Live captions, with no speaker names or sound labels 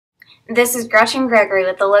This is Gretchen Gregory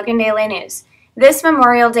with the Logan Daily News. This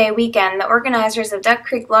Memorial Day weekend, the organizers of Duck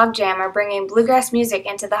Creek Log Jam are bringing bluegrass music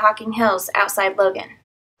into the Hocking Hills outside Logan.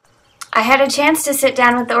 I had a chance to sit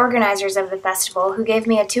down with the organizers of the festival, who gave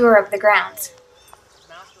me a tour of the grounds.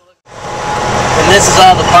 And this is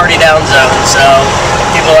all the party down zone, so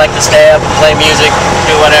people like to stay up and play music,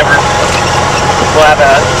 do whatever. We'll have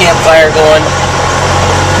a campfire going.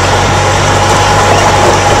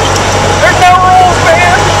 There's no rules,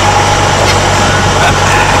 man!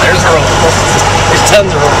 There's rules. There's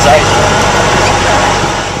tons of rules,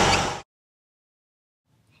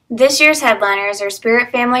 This year's headliners are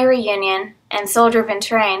Spirit Family Reunion and Soul Driven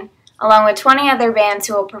Train, along with 20 other bands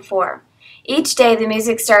who will perform. Each day the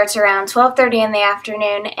music starts around 12:30 in the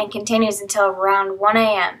afternoon and continues until around 1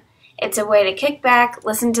 a.m. It's a way to kick back,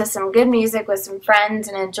 listen to some good music with some friends,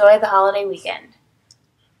 and enjoy the holiday weekend.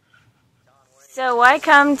 So why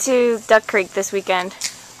come to Duck Creek this weekend?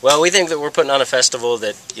 Well, we think that we're putting on a festival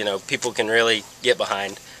that, people can really get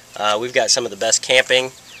behind. We've got some of the best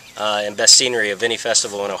camping and best scenery of any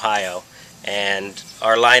festival in Ohio, and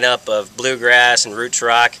our lineup of bluegrass and roots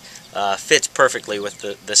rock fits perfectly with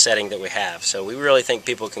the setting that we have. So we really think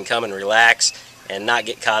people can come and relax and not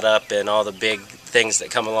get caught up in all the big things that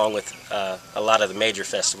come along with a lot of the major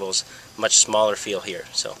festivals. Much smaller feel here.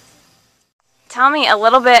 So, tell me a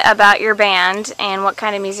little bit about your band and what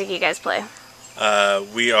kind of music you guys play.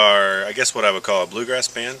 We are, I guess, what I would call a bluegrass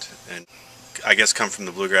band, and I guess come from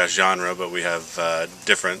the bluegrass genre, but we have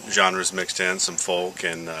different genres mixed in, some folk,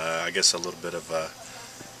 and I guess a little bit of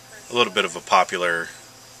a popular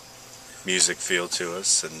music feel to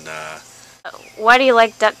us. And why do you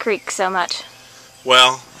like Duck Creek so much?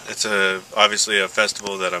 Well, it's obviously a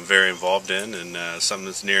festival that I'm very involved in, and something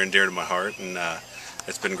that's near and dear to my heart, and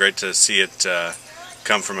it's been great to see it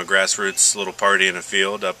come from a grassroots little party in a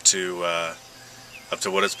field up to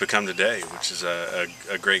what it's become today, which is a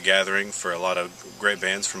great gathering for a lot of great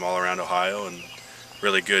bands from all around Ohio, and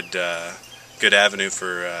really good avenue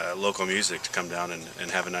for local music to come down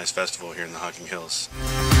and have a nice festival here in the Hocking Hills.